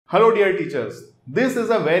Hello dear teachers, this is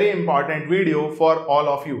a very important video for all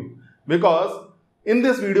of you because in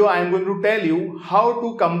this video I am going to tell you how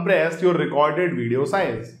to compress your recorded video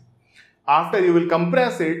size. After you will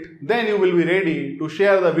compress it, then you will be ready to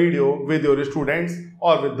share the video with your students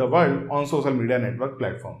or with the world on social media network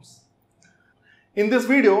platforms. In this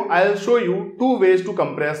video, I will show you two ways to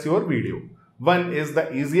compress your video. One is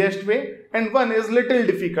the easiest way and one is little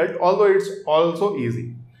difficult, although it's also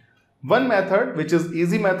easy. One method, which is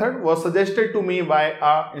easy method, was suggested to me by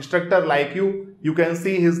an instructor like you. You can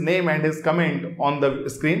see his name and his comment on the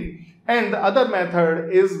screen. And the other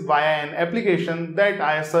method is via an application that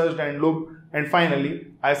I searched and looked, and finally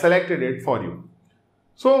I selected it for you.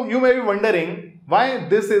 So you may be wondering why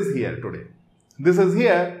this is here today. This is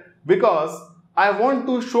here because I want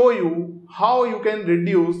to show you how you can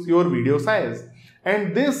reduce your video size.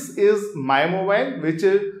 And this is my mobile which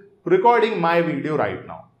is recording my video right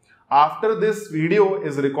now. After this video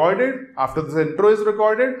is recorded, after this intro is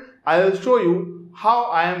recorded, I will show you how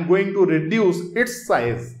I am going to reduce its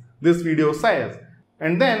size, this video size.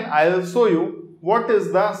 And then I will show you what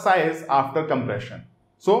is the size after compression.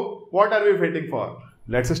 So what are we waiting for?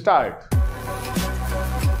 Let's start.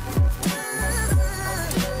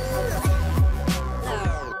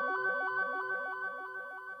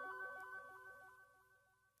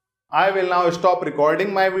 I will now stop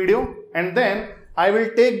recording my video and then I will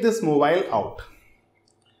take this mobile out.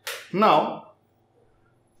 Now,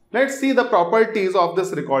 let's see the properties of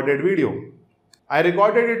this recorded video. I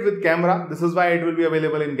recorded it with camera. This is why it will be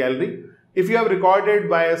available in gallery. If you have recorded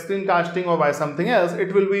by screencasting or by something else,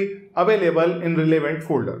 it will be available in relevant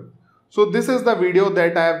folder. So this is the video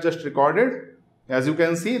that I have just recorded. As you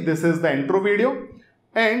can see, this is the intro video.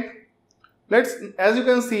 And as you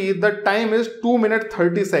can see, the time is 2 minutes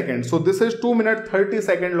 30 seconds. So this is 2 minutes 30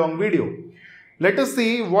 second long video. Let us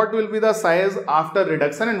see what will be the size after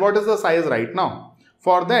reduction and what is the size right now.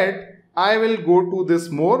 For that, I will go to this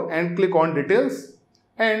more and click on details.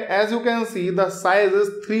 And as you can see, the size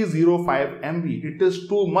is 305 MB. It is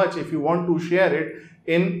too much if you want to share it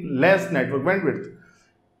in less network bandwidth.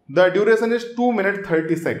 The duration is 2 minutes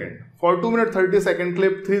 30 seconds. For 2 minutes 30 second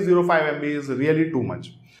clip, 305 MB is really too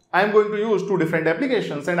much. I am going to use two different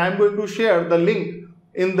applications and I am going to share the link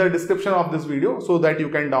in the description of this video so that you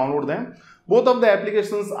can download them. Both of the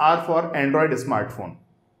applications are for Android smartphone.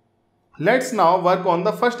 Let's now work on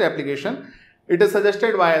the first application. It is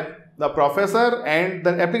suggested by the professor and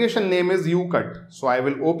the application name is UCut. So I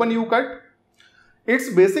will open UCut.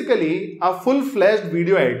 It's basically a full-fledged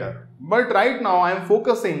video editor. But right now I am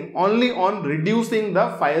focusing only on reducing the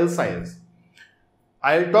file size.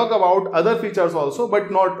 I'll talk about other features also,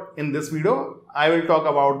 but not in this video. I will talk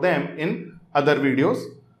about them in other videos.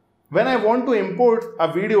 When I want to import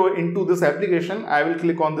a video into this application, I will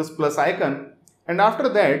click on this plus icon, and after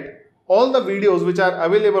that, all the videos which are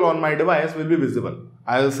available on my device will be visible.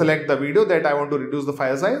 I will select the video that I want to reduce the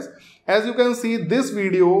file size. As you can see, this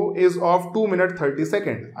video is of 2 minutes 30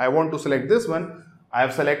 seconds. I want to select this one. I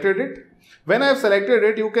have selected it. When I have selected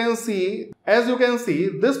it, as you can see,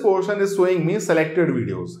 this portion is showing me selected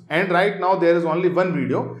videos. And right now there is only one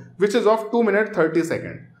video which is of 2 minutes 30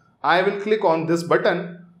 seconds. I will click on this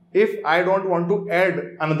button if I don't want to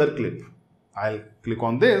add another clip. I'll click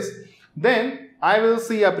on this. Then I will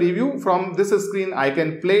see a preview from this screen. I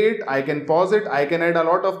can play it, I can pause it, I can add a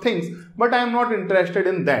lot of things, but I am not interested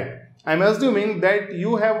in that. I'm assuming that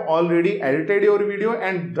you have already edited your video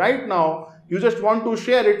and right now you just want to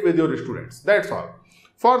share it with your students. That's all.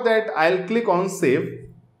 For that, I'll click on save.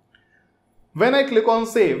 When I click on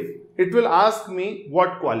save, it will ask me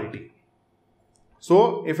what quality.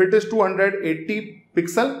 So if it is 280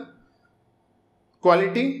 pixel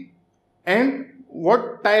quality and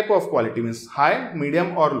what type of quality, means high,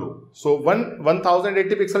 medium or low. So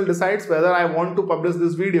 1080 pixel decides whether I want to publish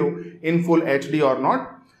this video in full HD or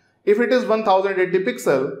not. If it is 1080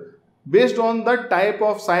 pixel, based on the type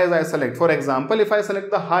of size I select, for example, if I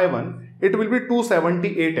select the high one, it will be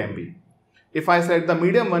 278 MB. If I select the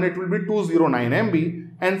medium one, it will be 209 MB,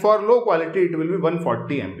 and for low quality, it will be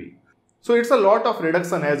 140 MB. So it's a lot of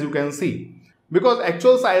reduction, as you can see, because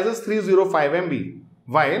actual size is 305 MB.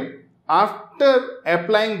 While after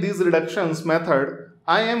applying these reductions method,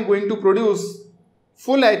 I am going to produce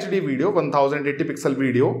full HD video, 1080 pixel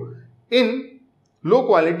video in low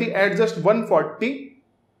quality at just 140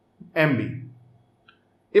 MB.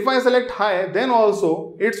 If I select high, then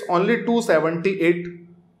also it's only 278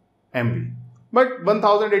 MB. But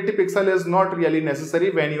 1080 pixel is not really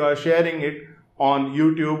necessary when you are sharing it on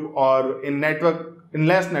YouTube or in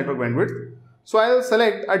less network bandwidth. So I will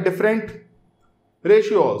select a different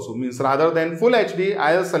ratio also. Means rather than full HD,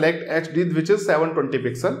 I will select HD, which is 720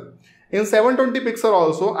 pixel. In 720 pixel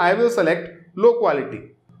also, I will select low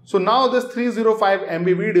quality. So now this 305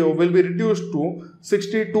 MB video will be reduced to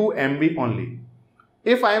 62 MB only.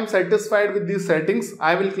 If I am satisfied with these settings,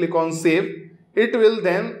 I will click on save. It will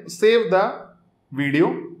then save the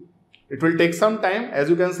video. It will take some time. As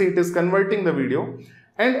you can see, it is converting the video.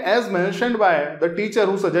 And as mentioned by the teacher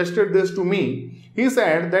who suggested this to me, he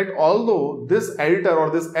said that although this editor or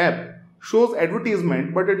this app shows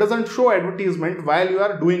advertisement, but it doesn't show advertisement while you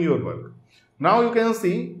are doing your work. Now you can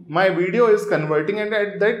see my video is converting, and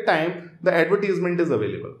at that time the advertisement is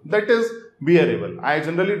available. That is bearable. I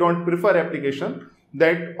generally don't prefer application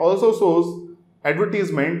that also shows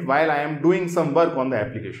advertisement while I am doing some work on the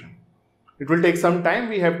application. It will take some time.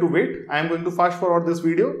 We have to wait. I am going to fast forward this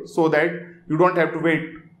video so that you don't have to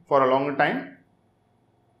wait for a longer time.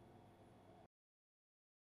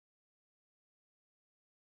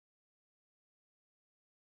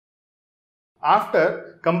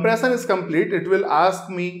 After compression is complete, it will ask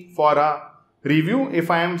me for a review.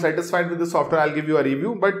 If I am satisfied with the software, I'll give you a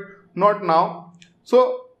review, but not now.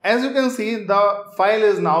 So as you can see, the file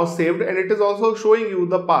is now saved, and it is also showing you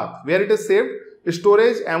the path where it is saved.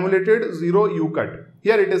 Storage emulated 0 ucut.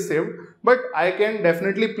 Here it is saved, but I can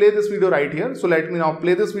definitely play this video right here. So let me now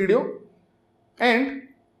play this video, and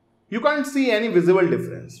you can't see any visible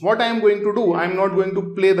difference. What I am going to do, I am not going to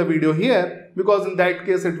play the video here, because in that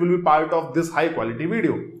case it will be part of this high quality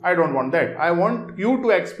video. I don't want that. I want you to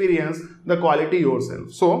experience the quality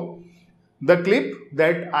yourself. So the clip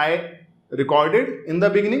that I recorded in the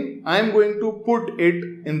beginning, I am going to put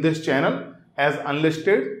it in this channel as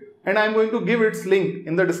unlisted, and I am going to give its link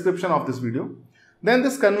in the description of this video. Then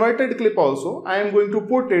this converted clip also, I am going to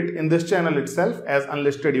put it in this channel itself as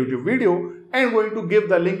unlisted YouTube video, and going to give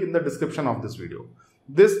the link in the description of this video.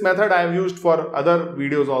 This method I have used for other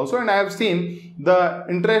videos also, and I have seen the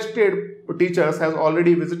interested teachers has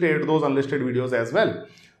already visited those unlisted videos as well.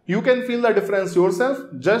 You can feel the difference yourself.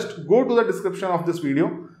 Just go to the description of this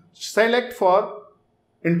video, select for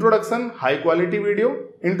introduction high quality video,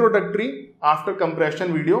 introductory after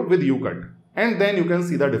compression video with ucut, and then you can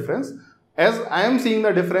see the difference. As I am seeing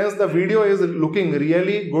the difference, the video is looking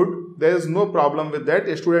really good. There is no problem with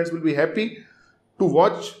that. Students will be happy to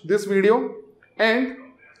watch this video. And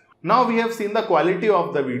now we have seen the quality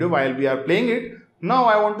of the video while we are playing it. Now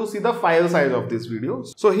I want to see the file size of this video.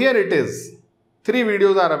 So here it is. 3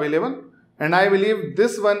 videos are available, and I believe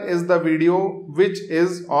this one is the video which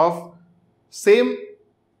is of same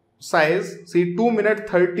size. See, 2 minutes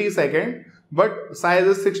 30 seconds, but size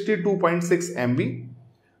is 62.6 MB.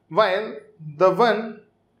 While the one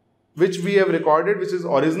which we have recorded, which is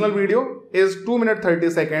original video, is 2 minutes 30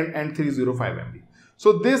 seconds and 305 MB.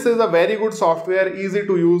 So this is a very good software, easy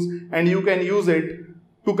to use, and you can use it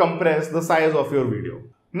to compress the size of your video.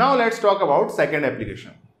 Now let's talk about second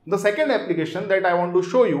application. The second application that I want to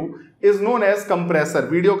show you is known as Compressor,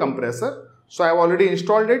 video compressor. So I have already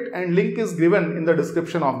installed it, and link is given in the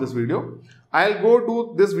description of this video. I'll go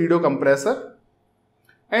to this video compressor,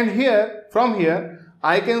 and here, from here,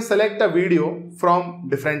 I can select a video from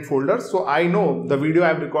different folders. So I know the video I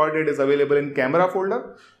have recorded is available in camera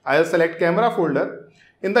folder. I'll select camera folder.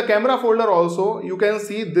 In the camera folder also, you can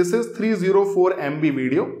see this is 304 MB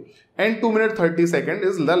video, and 2 minutes 30 seconds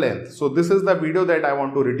is the length. So this is the video that I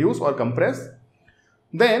want to reduce or compress.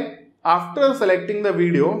 Then after selecting the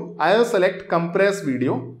video, I'll select compress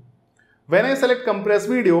video. When I select compress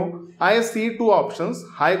video, I see 2 options,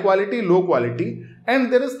 high quality, low quality,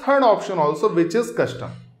 and there is third option also, which is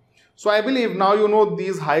custom. So I believe now you know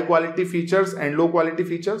these high quality features and low quality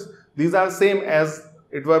features. These are same as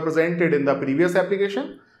it were presented in the previous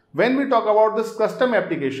application. When we talk about this custom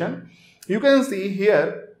application, you can see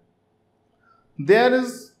here there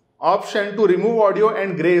is option to remove audio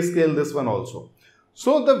and grayscale this one also.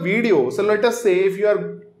 So the video, so let us say if you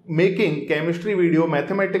are making chemistry video,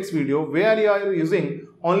 mathematics video, where you are using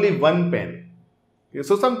only one pen. Okay,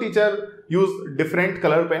 so some teacher use different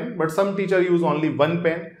color pen, but some teacher use only one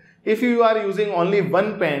pen. If you are using only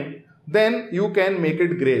one pen, then you can make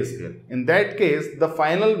it grayscale. In that case, the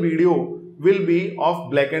final video will be of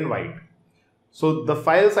black and white. So the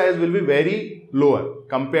file size will be very lower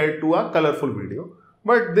compared to a colorful video.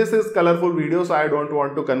 But this is colorful video, so I don't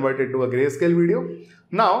want to convert it to a grayscale video.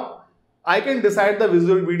 Now, I can decide the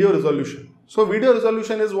video resolution. So video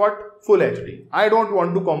resolution is what? Full HD. I don't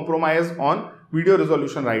want to compromise on video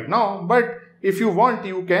resolution right now, but if you want,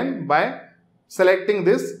 you can by selecting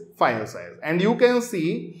this file size. And you can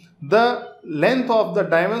see the length of the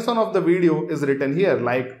dimension of the video is written here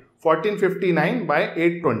like 1459 by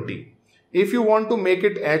 820. If you want to make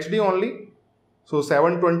it HD only, So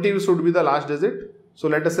 720 should be the last digit. So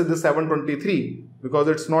let us say this 723 because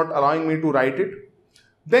it's not allowing me to write it.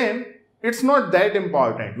 Then it's not that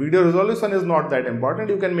important. Video resolution is not that important.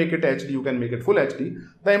 You can make it HD, you can make it full HD.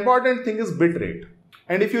 The important thing is bitrate.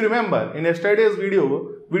 And if you remember, in yesterday's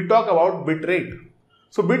video, we talked about bitrate.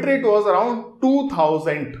 So bitrate was around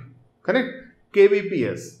 2000, correct?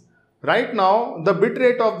 kbps. Right now, the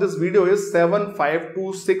bitrate of this video is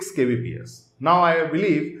 7526 kbps. Now I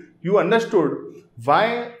believe you understood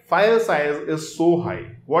why file size is so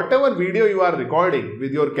high. Whatever video you are recording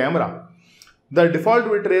with your camera, the default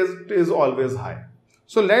bitrate is always high.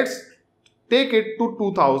 So let's take it to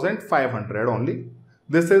 2500 only.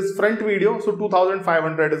 This is front video, so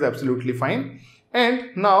 2500 is absolutely fine.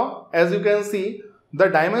 And now, as you can see, the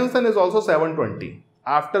dimension is also 720.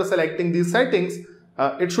 After selecting these settings,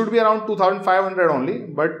 it should be around 2500 only,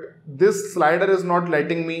 but this slider is not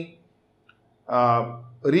letting me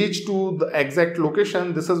reach to the exact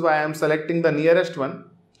location. This is why I am selecting the nearest one.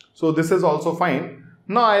 So this is also fine.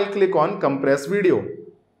 Now I'll click on compress video.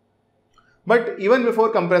 But even before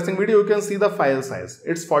compressing video, you can see the file size.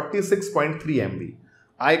 It's 46.3 MB.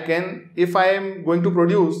 I can, if I am going to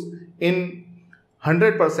produce in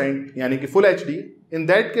 100%, yani ki full HD, in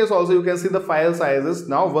that case also you can see the file size is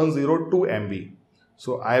now 102 MB.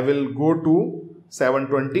 So I will go to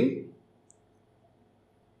 720.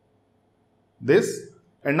 This,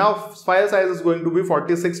 and now file size is going to be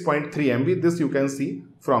 46.3 MB. This you can see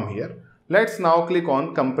from here. Let's now click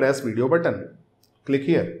on compress video button. Click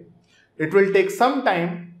here. It will take some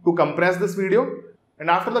time to compress this video, and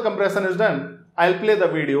after the compression is done, I'll play the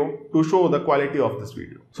video to show the quality of this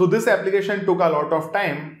video. So this application took a lot of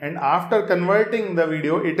time, and after converting the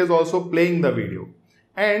video, it is also playing the video.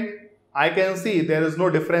 And I can see there is no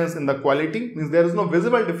difference in the quality, means there is no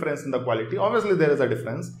visible difference in the quality. Obviously there is a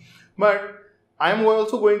difference, but I'm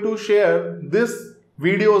also going to share this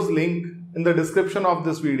video's link in the description of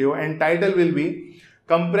this video, and title will be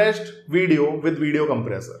compressed video with video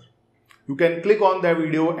compressor. You can click on the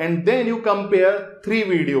video and then you compare 3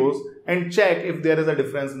 videos and check if there is a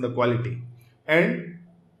difference in the quality. And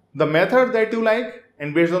the method that you like,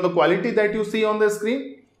 and based on the quality that you see on the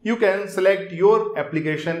screen, you can select your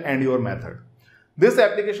application and your method. This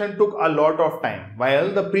application took a lot of time,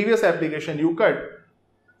 while the previous application you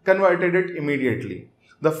converted it immediately.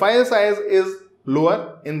 The file size is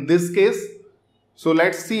lower in this case. So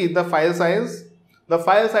let's see the file size. The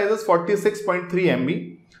file size is 46.3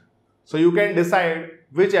 MB. So you can decide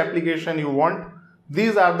which application you want.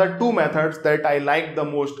 These are the 2 methods that I like the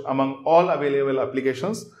most among all available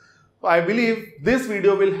applications. So I believe this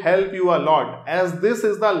video will help you a lot, as this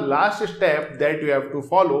is the last step that you have to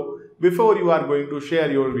follow before you are going to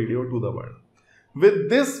share your video to the world. With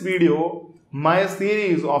this video, my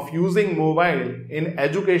series of using mobile in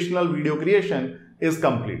educational video creation is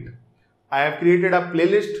complete. I have created a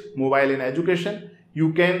playlist, Mobile in Education.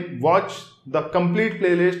 You can watch the complete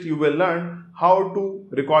playlist. You will learn how to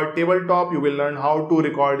record tabletop. You will learn how to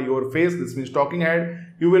record your face, this means talking head.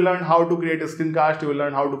 You will learn how to create a screencast. You will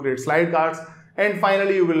learn how to create slide cards. And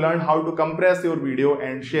finally, you will learn how to compress your video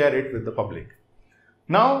and share it with the public.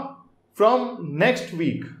 Now, from next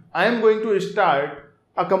week, I am going to start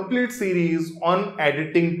a complete series on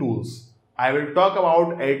editing tools. I will talk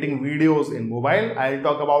about editing videos in mobile. I will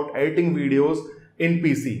talk about editing videos in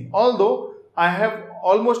PC. Although I have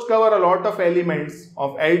almost covered a lot of elements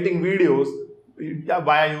of editing videos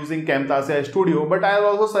by using Camtasia Studio, but I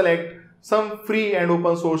will also select some free and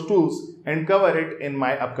open source tools and cover it in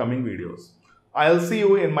my upcoming videos. I'll see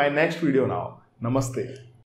you in my next video now. Namaste.